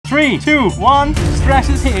3, 2, 1, stress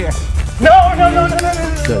is here. No.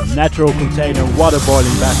 The natural container water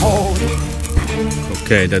boiling battle.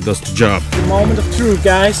 Okay, that does the job. The moment of truth,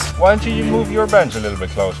 guys. Why don't you move your bench a little bit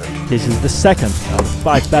closer? This is the second out of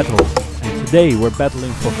 5 battles. And today we're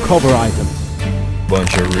battling for cover items.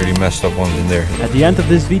 Bunch of really messed up ones in there. At the end of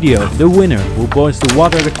this video, the winner, who boils the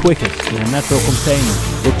water the quickest in a natural container,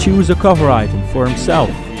 will choose a cover item for himself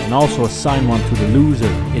and also assign one to the loser.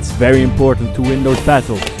 It's very important to win those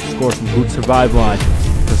battles, to score some good survival items,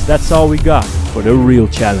 because that's all we got for the real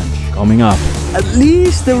challenge coming up. At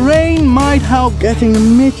least the rain might help getting the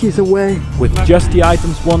midges away. With just the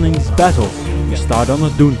items won in these battles, we start on a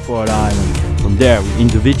doon for the island. From there, we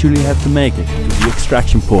individually have to make it to the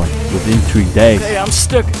extraction point within 3 days. Hey, I'm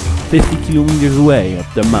stuck. 50 kilometers away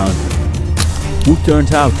up the mountain. Who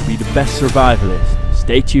turns out to be the best survivalist?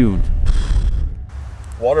 Stay tuned.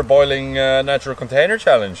 Water boiling natural container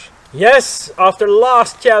challenge. Yes, after the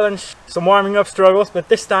last challenge, some warming up struggles, but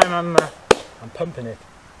this time I'm pumping it.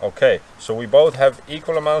 Okay, so we both have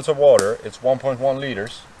equal amounts of water. It's 1.1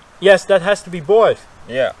 liters. Yes, that has to be boiled.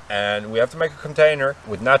 Yeah, and we have to make a container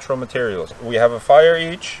with natural materials. We have a fire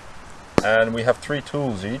each, and we have 3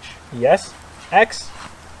 tools each. Yes, axe,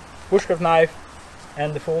 bushcraft knife,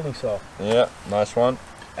 and the folding saw. Yeah, nice one.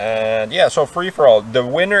 And yeah, so free for all. The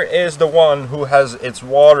winner is the one who has its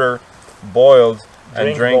water boiled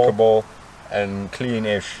and drinkable and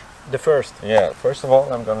clean-ish. The first. Yeah, first of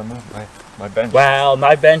all, I'm gonna move my bench. Well,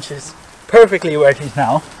 my bench is perfectly where it is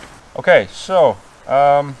now. Okay, so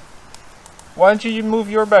why don't you move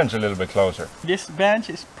your bench a little bit closer? This bench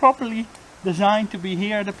is properly designed to be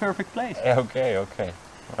here at the perfect place. Okay.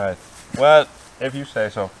 Right. Well, if you say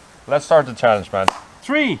so. Let's start the challenge, man.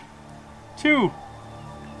 3, 2,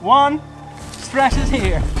 1, stress is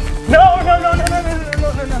here. No.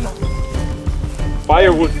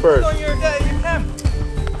 Firewood first. On your day, you can.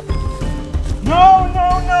 No.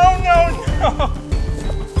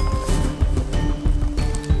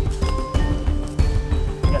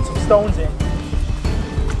 Get some stones in.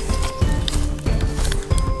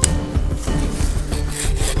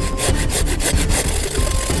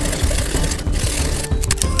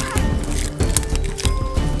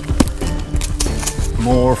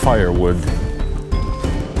 More firewood.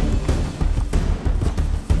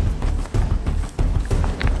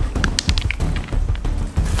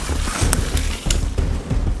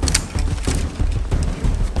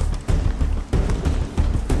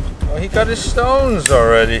 Oh, he got his stones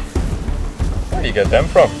already. Where do you get them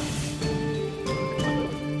from?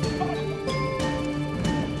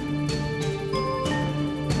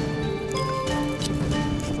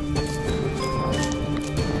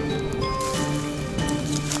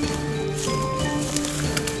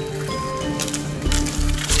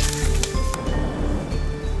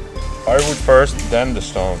 Firewood first, then the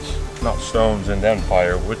stones. Not stones and then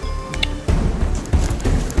firewood.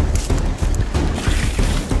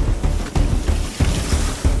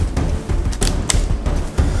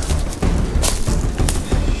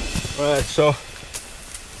 Alright, so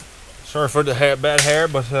sorry for the bad hair,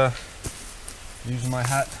 but using my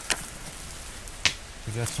hat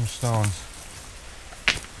to get some stones.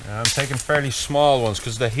 And I'm taking fairly small ones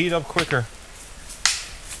because they heat up quicker.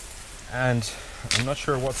 And I'm not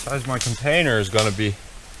sure what size my container is going to be.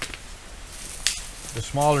 The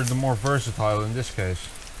smaller, the more versatile in this case.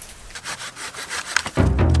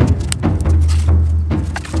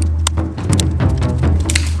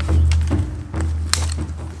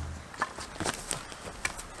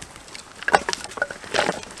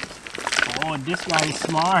 Oh, this guy is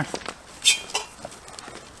smart.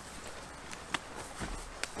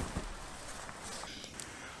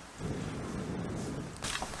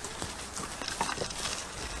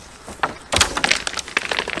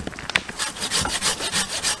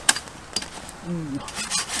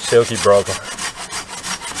 Silky broken.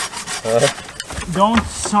 Don't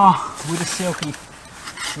saw with a silky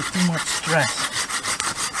with too much stress.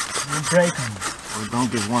 You'll break them. Or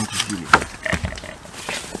don't give one to you.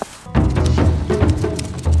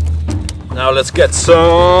 Now let's get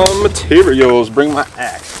some materials. Bring my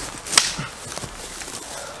axe.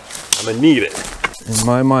 I'm gonna need it. In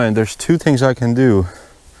my mind, there's 2 things I can do.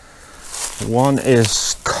 One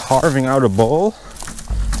is carving out a bowl,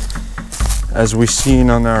 as we've seen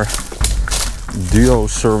on our duo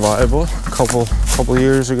survival a couple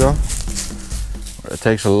years ago. It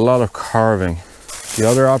takes a lot of carving. The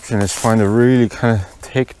other option is find a really kind of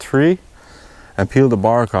thick tree and peel the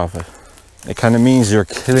bark off it. It kind of means you're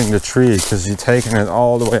killing the tree because you're taking it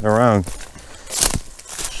all the way around.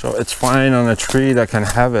 So it's fine on a tree that can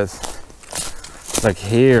have it, like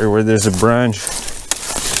here where there's a branch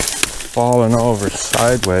fallen over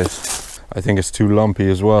sideways. I think it's too lumpy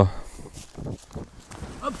as well.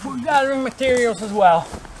 Up for gathering materials as well.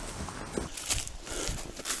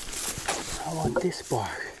 I want this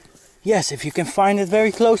bark. Yes, if you can find it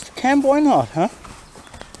very close to camp, why not, huh?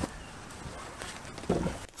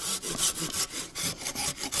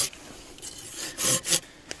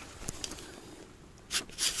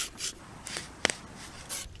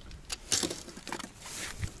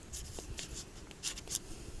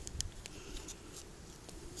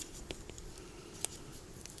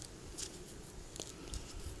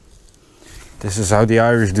 This is how the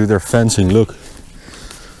Irish do their fencing, look.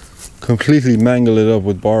 Completely mangle it up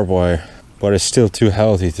with barbed wire, but it's still too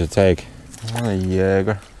healthy to take. Oh, a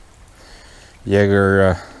Jaeger.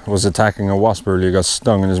 Jaeger was attacking a wasp earlier, got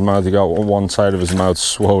stung in his mouth, he got one side of his mouth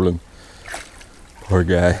swollen. Poor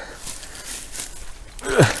guy.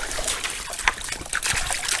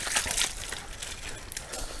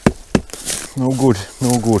 No good,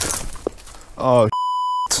 no good. Oh,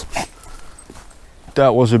 shit.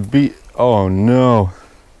 That was a beat. Oh no.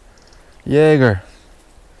 Jaeger,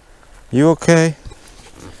 you okay?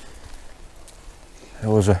 It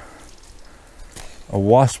was a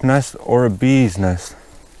wasp nest or a bee's nest.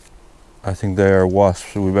 I think they are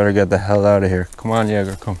wasps, so we better get the hell out of here. Come on,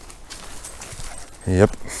 Jaeger, come.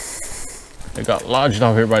 Yep. It got lodged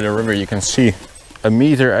out here by the river. You can see a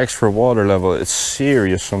meter extra water level. It's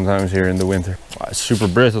serious sometimes here in the winter. Wow, it's super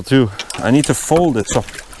brittle too. I need to fold it, so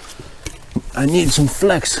I need some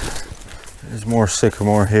flex. There's more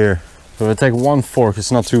sycamore here. So if I take one fork,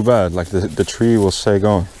 it's not too bad. Like the tree will stay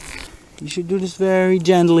going. You should do this very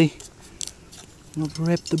gently. Not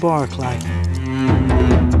rip the bark like.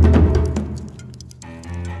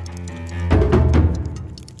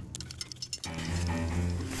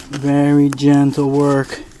 Very gentle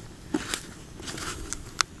work.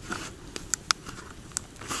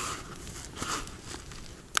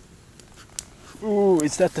 Ooh,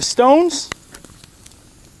 is that the stones?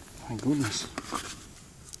 My goodness.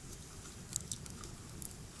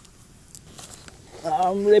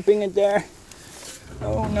 Oh, I'm ripping it there.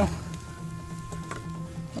 Oh no.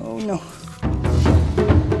 Oh no.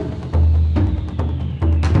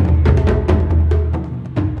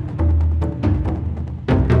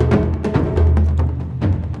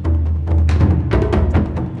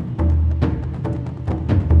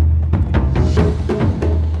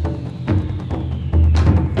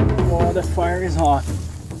 Oh, that fire is hot.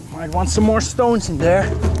 Might want some more stones in there.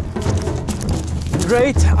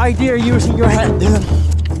 Great idea using your hand, Dylan.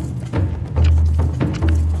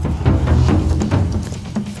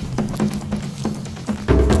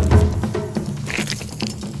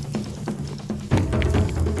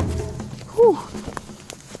 Whew.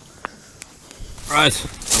 Right,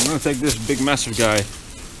 I'm gonna take this big massive guy.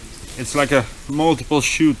 It's like a multiple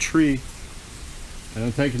shoot tree. And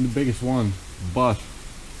I'm taking the biggest one, but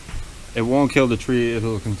it won't kill the tree,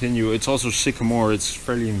 it'll continue. It's also sycamore, it's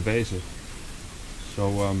fairly invasive. So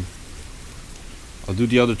I'll do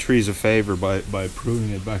the other trees a favor by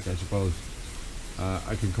pruning it back, I suppose.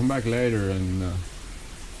 I can come back later and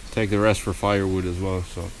take the rest for firewood as well,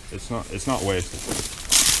 so it's not wasted.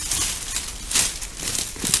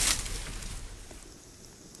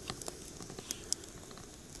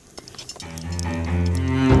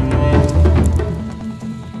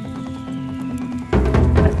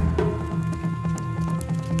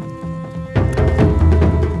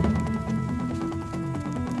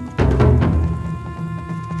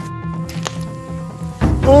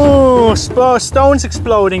 Stones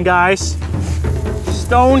exploding, guys.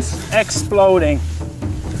 Stones exploding.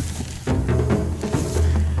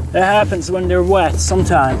 That happens when they're wet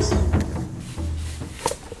sometimes.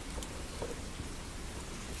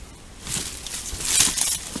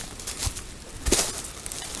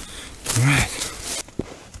 Right.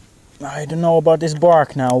 I don't know about this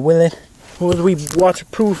bark now. Will it be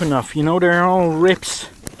waterproof enough? You know, there are all rips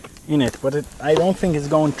in it, but I don't think it's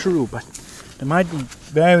going through. But there might be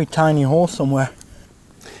very tiny hole somewhere.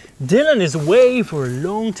 Dylan is away for a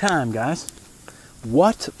long time, guys.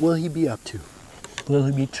 What will he be up to? Will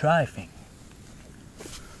he be thriving?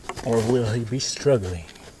 Or will he be struggling?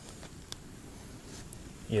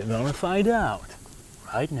 You're gonna find out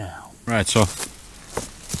right now. Right, so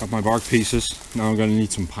got my bark pieces. Now I'm gonna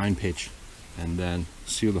need some pine pitch and then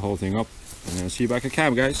seal the whole thing up. And then I'll see you back at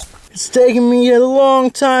camp, guys. It's taking me a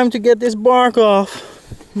long time to get this bark off.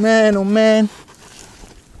 Man, oh man.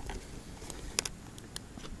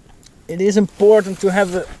 It is important to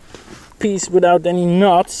have a piece without any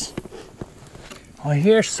knots. I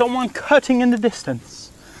hear someone cutting in the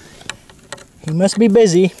distance. He must be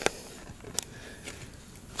busy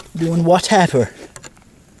doing whatever.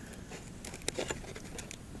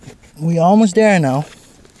 We almost there now.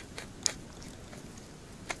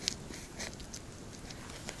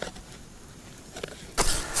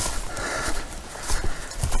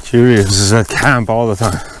 Julius is at camp all the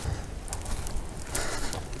time.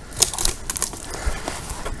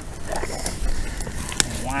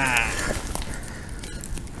 Wow.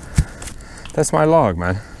 That's my log,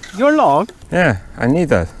 man. Your log? Yeah, I need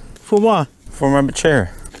that. For what? For my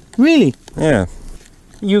chair. Really? Yeah.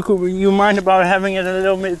 You mind about having it a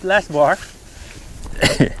little bit less bark?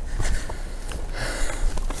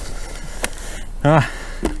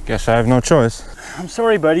 Guess I have no choice. I'm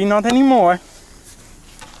sorry, buddy, not anymore.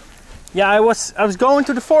 Yeah, I was going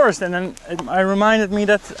to the forest, and then I reminded me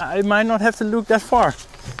that I might not have to look that far.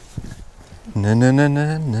 Na na na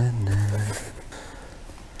na na na.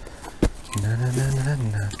 Na na na na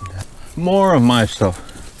na na. More of my stuff.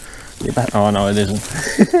 Oh no, it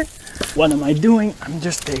isn't. What am I doing? I'm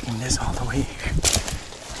just taking this all the way here.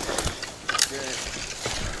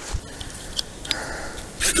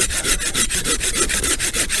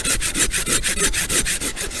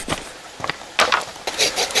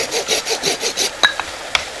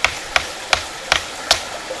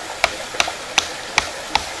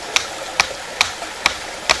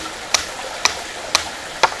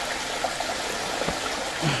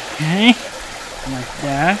 Okay, like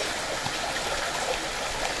that.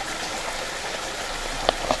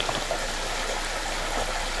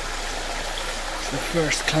 The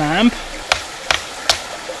first clamp.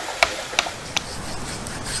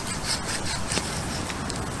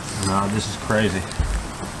 No, this is crazy.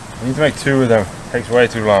 I need to make 2 of them. Takes way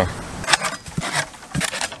too long.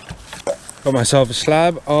 Got myself a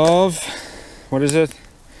slab of, what is it?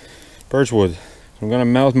 Birchwood. I'm gonna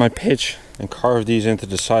melt my pitch and carve these into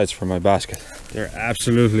the sides for my basket. They're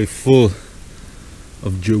absolutely full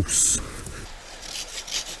of juice.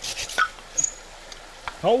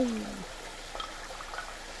 Oh!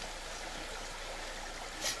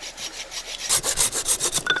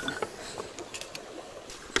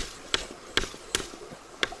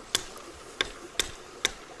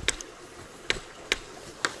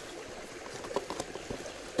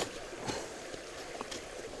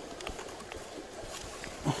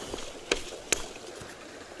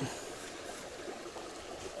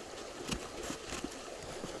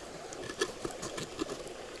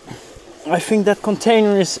 I think that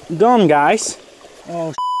container is done, guys.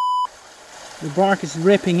 Oh, the bark is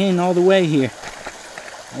ripping in all the way here.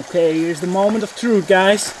 Okay, here's the moment of truth,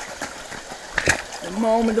 guys. The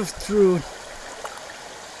moment of truth.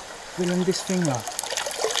 Filling this thing up.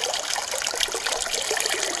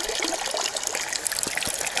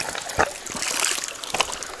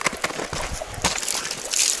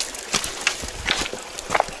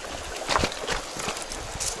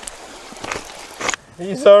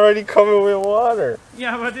 He's already coming with water.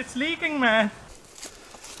 Yeah, but it's leaking, man.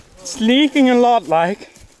 It's leaking a lot, like.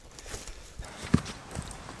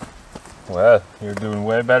 Well, you're doing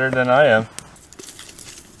way better than I am.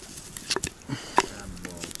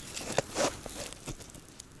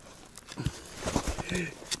 We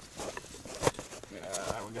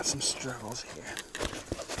got some struggles here.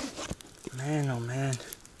 Man, oh man.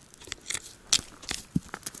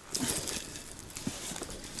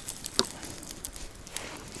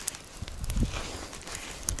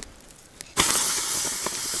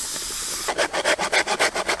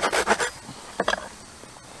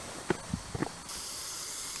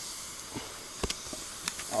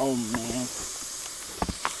 Oh man.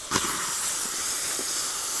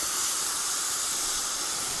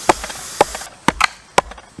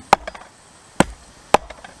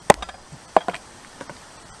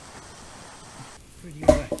 Pretty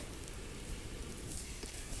right.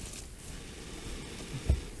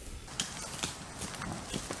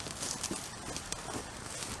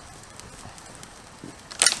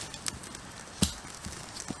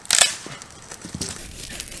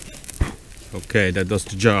 Okay, that does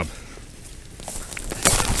the job.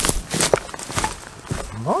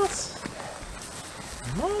 What?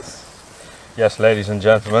 What? Yes, ladies and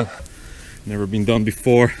gentlemen. Never been done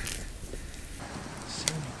before.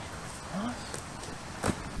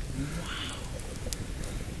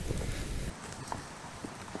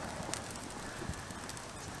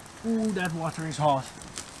 Ooh, that water is hot.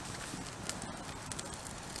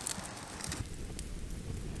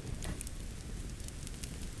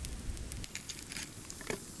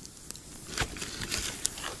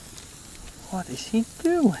 What is he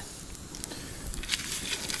doing?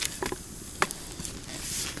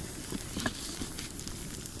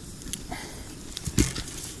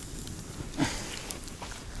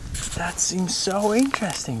 That seems so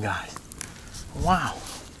interesting, guys. Wow.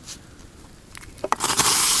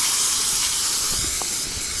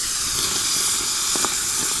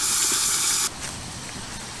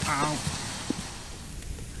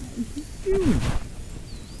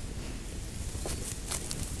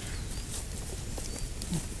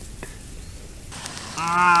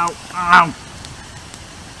 Ow, ow.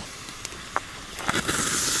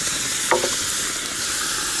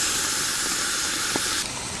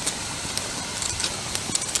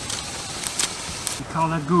 You call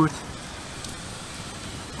that good?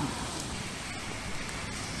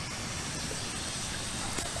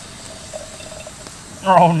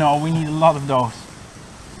 Oh no, we need a lot of those.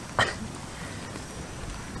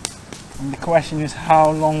 And the question is,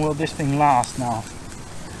 how long will this thing last now?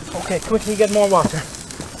 Okay, quickly get more water.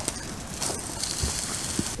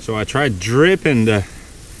 So I tried dripping the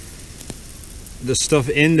stuff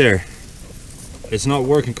in there. It's not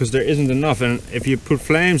working because there isn't enough, and if you put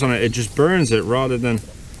flames on it, it just burns it rather than,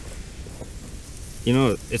 you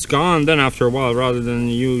know, it's gone then after a while rather than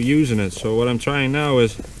you using it. So what I'm trying now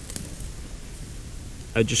is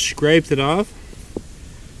I just scraped it off,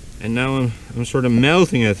 and now I'm sort of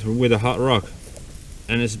melting it with a hot rock,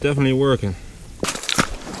 and it's definitely working.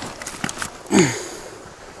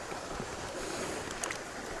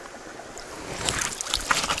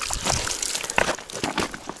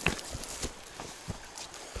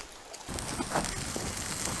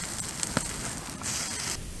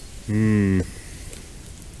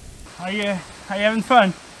 Are you having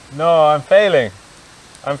fun? No, I'm failing.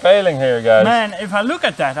 I'm failing here, guys. Man, if I look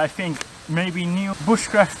at that, I think maybe new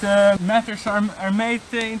bushcraft methods are made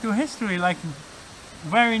into history, like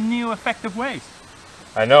very new, effective ways.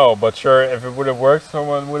 I know, but sure, if it would have worked,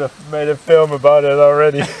 someone would have made a film about it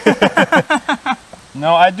already.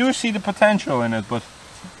 No, I do see the potential in it, but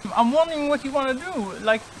I'm wondering what you want to do,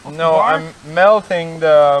 like no, I'm melting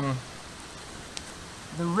the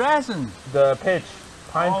resin, the pitch,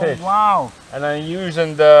 pine pitch. Wow! And I'm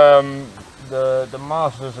using the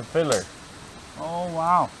moss as a filler. Oh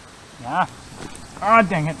wow! Yeah. Ah,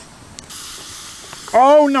 dang it!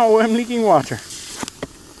 Oh no, I'm leaking water.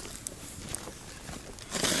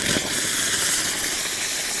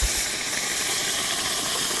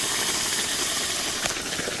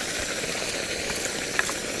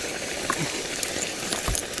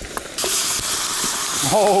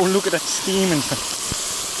 Oh, look at that steam and stuff.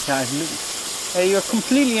 Guys, look. Hey, you're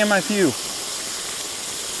completely in my view.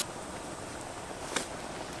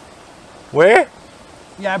 Where?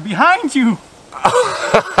 Yeah, behind you.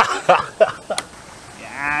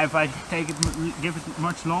 Yeah, if I give it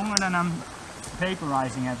much longer, then I'm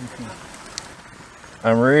vaporizing everything.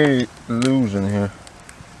 I'm really losing here.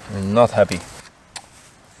 I'm not happy.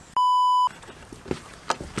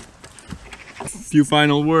 Few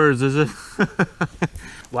final words, is it?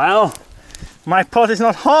 Well, my pot is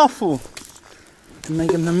not half full. To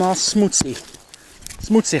make them all smutsig.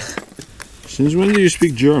 Since when do you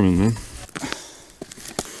speak German, man?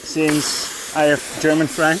 Since I have German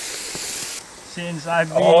friends. Since I've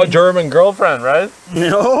been... Oh, German girlfriend, right?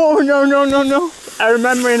 No. I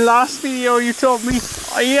remember in last video you told me,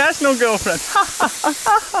 oh, he has no girlfriend.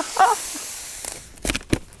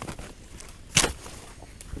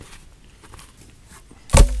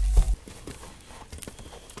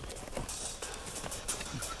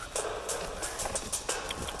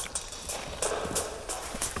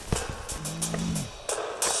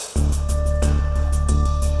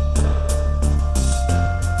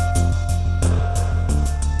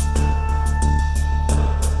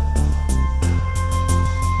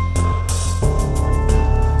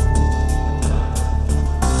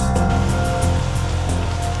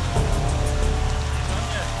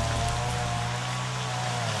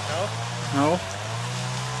 No.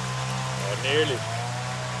 Oh, nearly.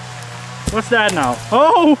 What's that now?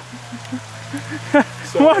 Oh!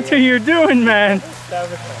 What are you doing, man?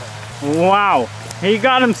 Wow, he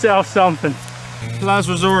got himself something. Last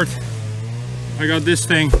resort. I got this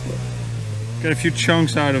thing. Get a few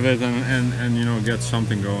chunks out of it and you know, get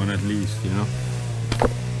something going at least, you know.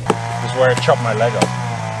 This is where I chopped my leg off.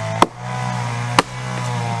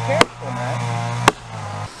 Careful, man.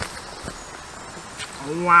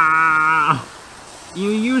 Wow!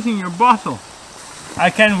 You're using your bottle. I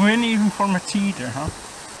can win even for my teeter, huh?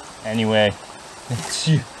 Anyway, it's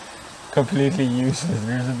completely useless.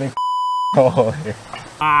 There's a big hole here.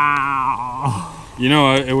 Wow! You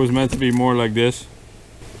know, it was meant to be more like this.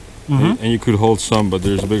 And you could hold some, but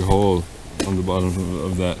there's a big hole on the bottom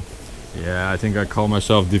of that. Yeah, I think I call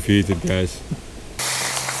myself defeated, guys.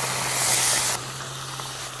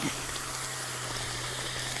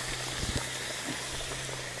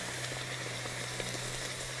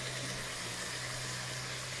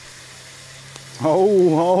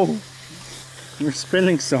 Oh, you're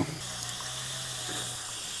spilling some.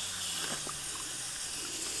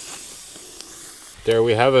 There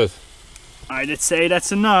we have it. I'd say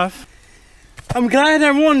that's enough. I'm glad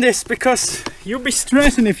I won this because You'll be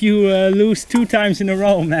stressing if you lose 2 times in a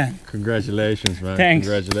row, man. Congratulations, man. Thanks.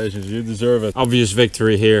 Congratulations, you deserve it. Obvious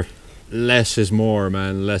victory here. Less is more,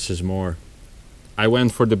 man, less is more. I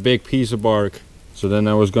went for the big piece of bark, so then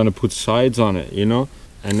I was gonna put sides on it, you know,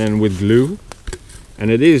 and then with glue.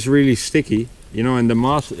 And it is really sticky, you know, and the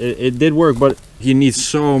moss, it did work, but you need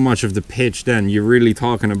so much of the pitch then. You're really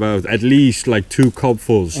talking about at least like 2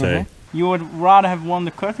 cupfuls, say. You would rather have won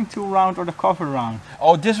the cutting tool round or the cover round?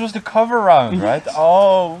 Oh, this was the cover round, right?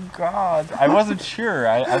 Oh God, I wasn't sure,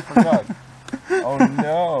 I forgot. Oh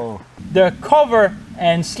no. The cover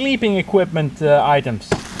and sleeping equipment items.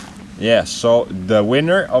 Yeah, so the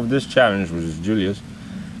winner of this challenge, which is Julius,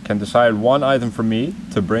 can decide 1 item for me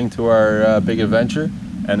to bring to our big adventure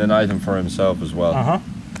and an item for himself as well.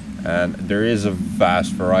 And there is a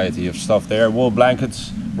vast variety of stuff there. Wool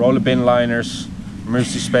blankets, roller bin liners,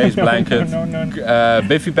 emergency space blanket,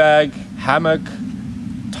 biffy bag, hammock,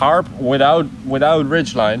 tarp without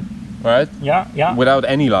ridge line, right? Yeah. Without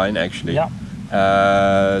any line actually. Yeah.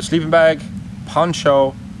 Sleeping bag,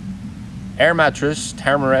 poncho, air mattress,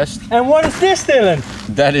 thermarest. And what is this, Dylan?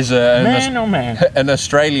 That is an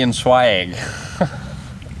Australian swag.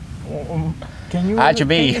 Can you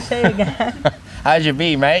say it again? How'd you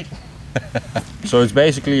be, mate? So it's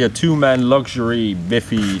basically a 2-man luxury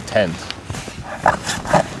biffy tent.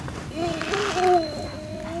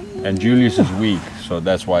 And Julius is weak, so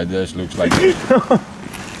that's why this looks like this.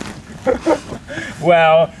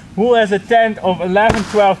 Well, who has a tent of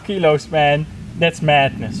 11-12 kilos, man? That's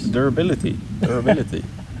madness. Durability. Durability.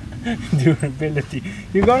 Durability.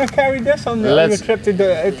 You're gonna carry this on your trip to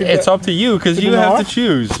the... It's up to you, because you have to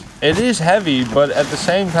choose. It is heavy, but at the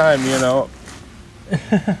same time, you know...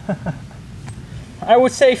 I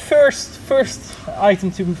would say first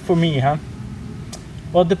item for me, huh?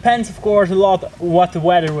 Well, it depends, of course, a lot what the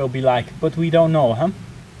weather will be like, but we don't know, huh?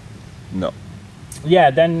 No.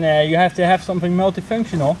 Yeah, then you have to have something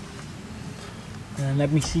multifunctional. And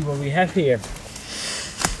let me see what we have here.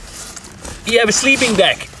 You have a sleeping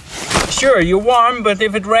bag. Sure, you're warm, but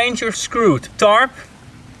if it rains, you're screwed. Tarp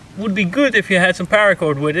would be good if you had some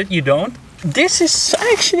paracord with it. You don't. This is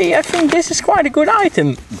actually, I think this is quite a good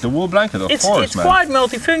item. The wool blanket, of course, man. It's quite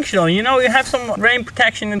multifunctional. You know, you have some rain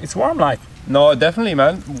protection and it's warm like. No, definitely,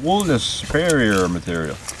 man. Wool is superior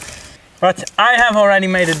material. But I have already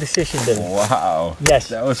made a decision, Dylan. Wow. Yes.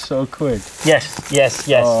 That was so quick. Yes.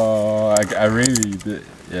 Oh, I really did.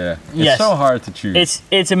 Yeah. It's so hard to choose.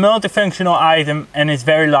 It's a multifunctional item and it's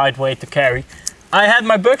very lightweight to carry. I had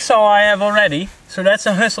my bucksaw I have already, so that's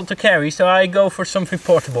a hustle to carry. So I go for something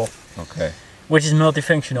portable. Okay. Which is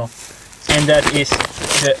multifunctional. And that is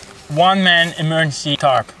the 1-man emergency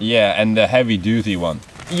tarp. Yeah, and the heavy duty one.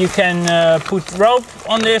 You can put rope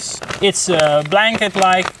on this. It's a blanket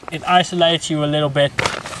like, it isolates you a little bit.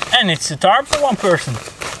 And it's a tarp for 1 person.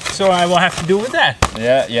 So I will have to do with that.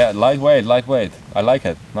 Yeah, lightweight. I like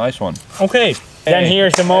it. Nice one. Okay, then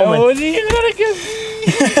here's the moment. Oh, you're gonna get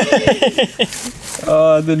me.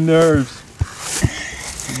 Oh, the nerves.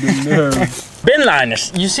 The nerves. Bin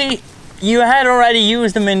liners. You see, you had already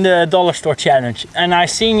used them in the dollar store challenge. And I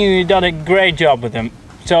seen you did a great job with them.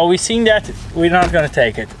 So we've seen that, we're not gonna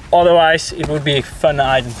take it. Otherwise, it would be a fun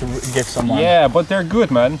item to give someone. Yeah, but they're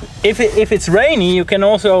good, man. If it's rainy, you can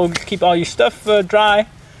also keep all your stuff dry.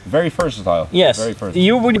 Very versatile. Yes. Very versatile.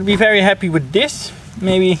 You would be very happy with this.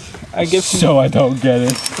 Maybe I give. So I don't get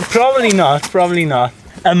it. Probably not.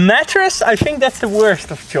 A mattress, I think that's the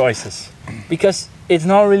worst of choices. Because it's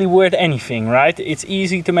not really worth anything, right? It's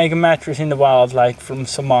easy to make a mattress in the wild, like from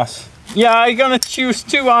some moss. Yeah, I'm gonna choose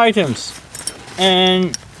 2 items.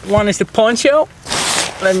 And one is the poncho.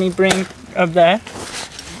 Let me bring up that.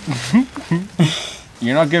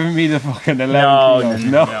 You're not giving me the fucking 11 kilos.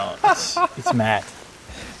 No. It's mad.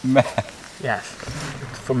 Mad. Yes.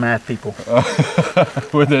 For mad people.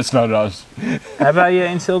 Well, that's not us. Have I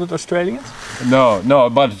insulted Australians? No,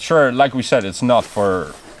 but sure, like we said, it's not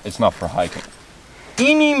for hiking.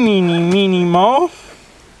 Eeny, meeny, meeny, mo.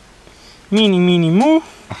 Meeny, meeny, moo.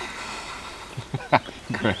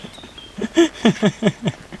 Great.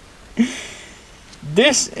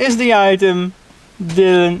 This is the item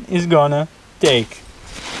Dylan is gonna take.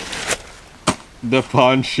 The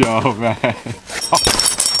poncho, man.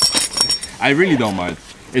 I really don't mind.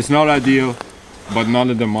 It's not ideal, but none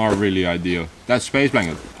of them are really ideal. That space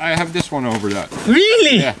blanket. I have this one over that.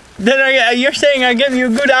 Really? Yeah. Then you're saying I give you a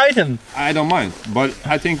good item? I don't mind, but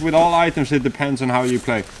I think with all items it depends on how you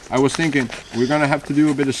play. I was thinking we're gonna have to do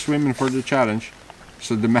a bit of swimming for the challenge,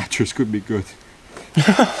 so the mattress could be good.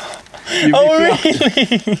 Oh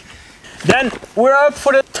really? Then we're up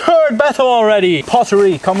for the 3rd battle already.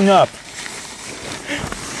 Pottery coming up.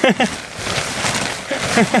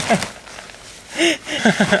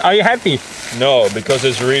 Are you happy? No, because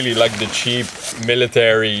it's really like the cheap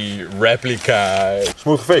military replica.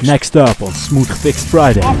 Smooth Gefixt. Next up on Smooth Gefixt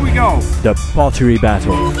Friday, Off we go. the pottery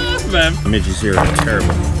battle. Man. Midges here are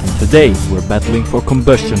terrible. And today we're battling for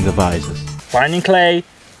combustion devices. Finding clay,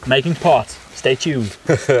 making pots. Stay tuned.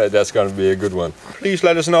 That's gonna be a good one. Please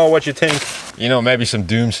let us know what you think. You know, maybe some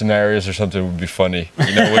doom scenarios or something would be funny.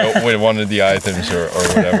 You know, with one of the items or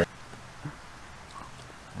whatever.